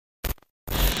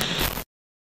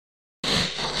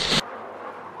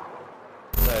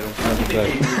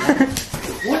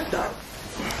What the?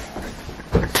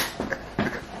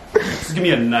 This is gonna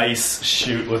be a nice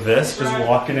shoot with this. Just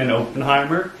walking in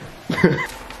Oppenheimer.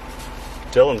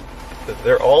 Dylan,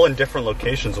 they're all in different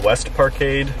locations. West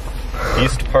Parkade,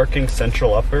 East Parking,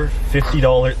 Central Upper.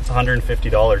 $50. It's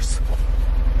 $150.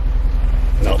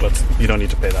 No, you don't need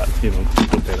to pay that. You don't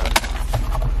pay that.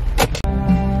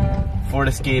 Ford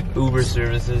Escape Uber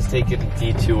services, take a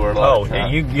detour. Oh,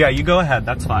 you go ahead.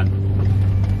 That's fine.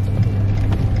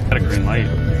 Got a green light.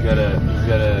 You gotta.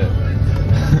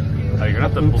 Oh, you're gonna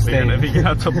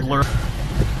have to blur. You're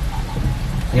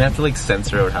gonna have to like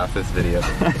censor out half this video.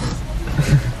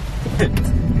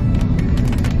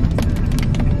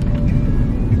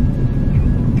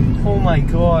 Oh my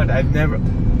god, I've never.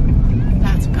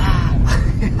 That's bad.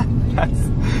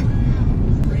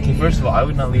 Okay, first of all, I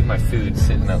would not leave my food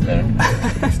sitting out there.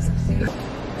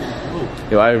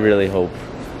 Yo, I really hope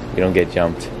you don't get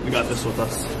jumped. We got this with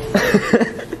us.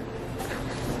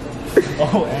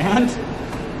 Oh, and?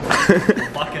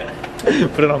 Bucket.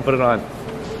 Put it on, put it on.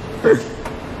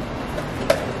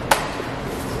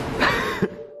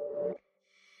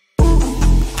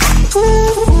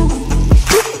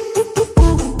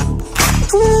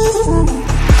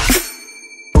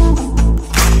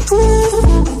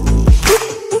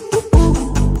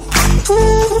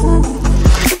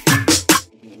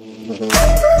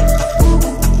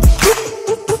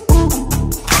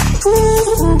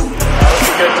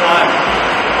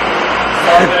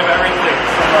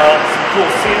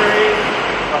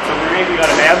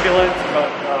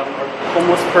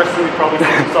 Person, we probably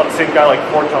saw the same guy like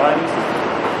 4 times.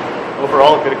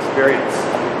 Overall, a good experience.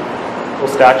 Little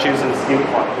statues and steam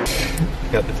clock.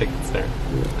 Got the tickets there.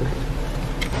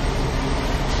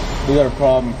 We got a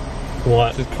problem.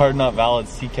 What? It says card not valid,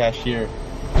 see cashier.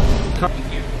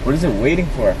 What is it waiting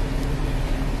for?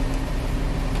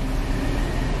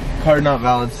 Card not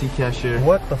valid, see cashier.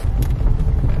 What the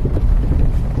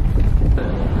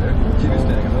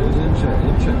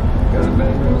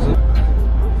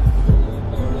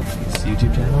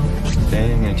YouTube channel.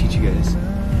 Today I'm going to teach you guys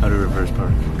how to reverse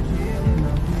park.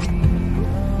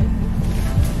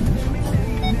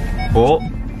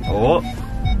 Oh,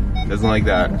 doesn't like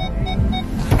that.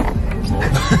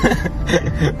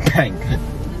 Bang.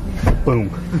 Boom.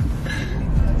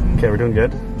 Okay, we're doing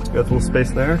good. Got a little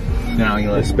space there. Now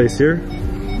you like space here.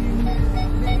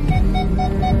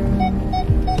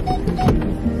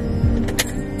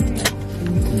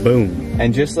 Boom.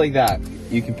 And just like that,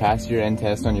 you can pass your end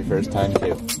test on your first time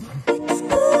too.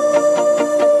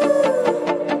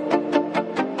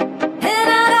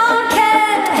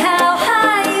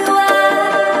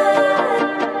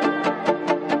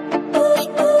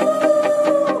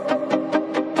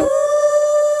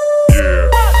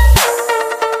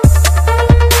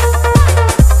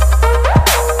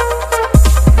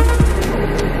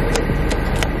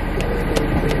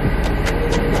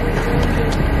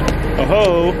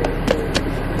 Oh-ho!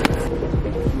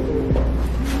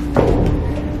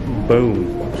 Boom.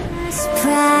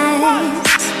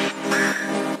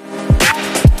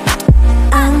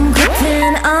 I'm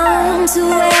gripping on to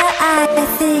where I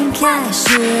think I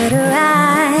should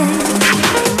arrive.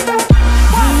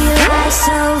 We lie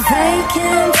so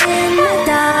vacant in the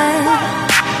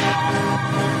dark.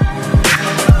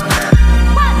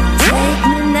 Take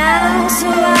me now so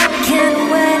I can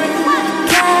wake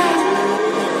up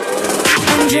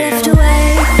and drift away.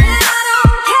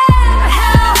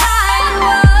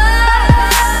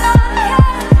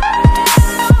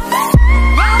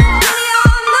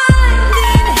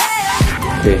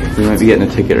 We might be getting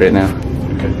a ticket right now.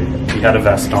 Okay. We had a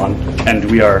vest on, and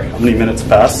we are, how many minutes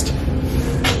past?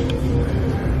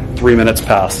 3 minutes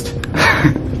past.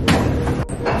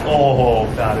 Oh,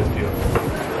 that is beautiful.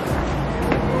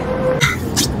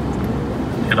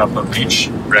 Hit up a beach.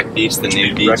 Wreck Beach, the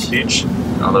new beach. Wreck Beach.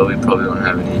 Although we probably won't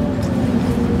have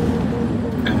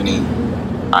any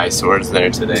eyesores there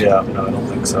today. Yeah, no, I don't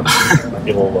think so. Might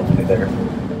be a little lonely there.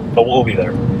 But we'll be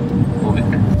there. We'll be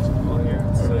there.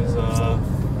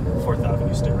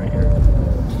 Stay right here.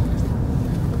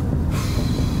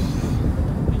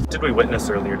 Did we witness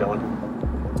earlier, Dylan?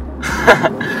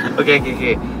 Okay.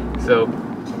 So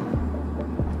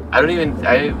I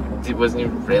wasn't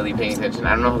even really paying attention.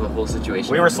 I don't know how the whole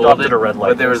situation. We were stopped at a red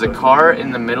light. But there was a car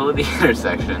in the middle of the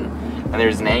intersection, and there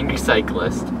was an angry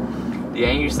cyclist. The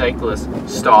angry cyclist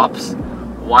stops,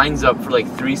 winds up for like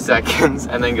 3 seconds,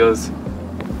 and then goes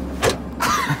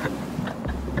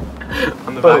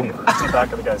on the Boom. back. It's the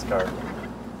back of the guy's car.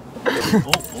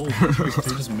 Oh,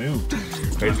 they just moved.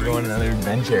 Ready to go on another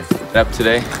adventure. Up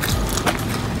today.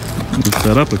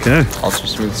 Set up, okay. Ultra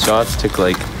smooth shots. Took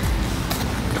like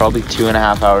probably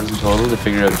 2.5 hours in total to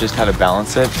figure out just how to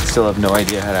balance it. Still have no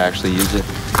idea how to actually use it.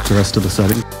 The rest of the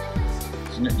setting.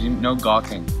 No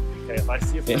gawking. Okay, if I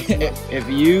see If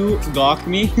you gawk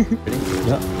me,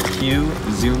 yeah. cue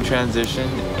zoom transition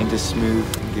into smooth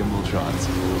gimbal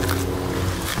shots.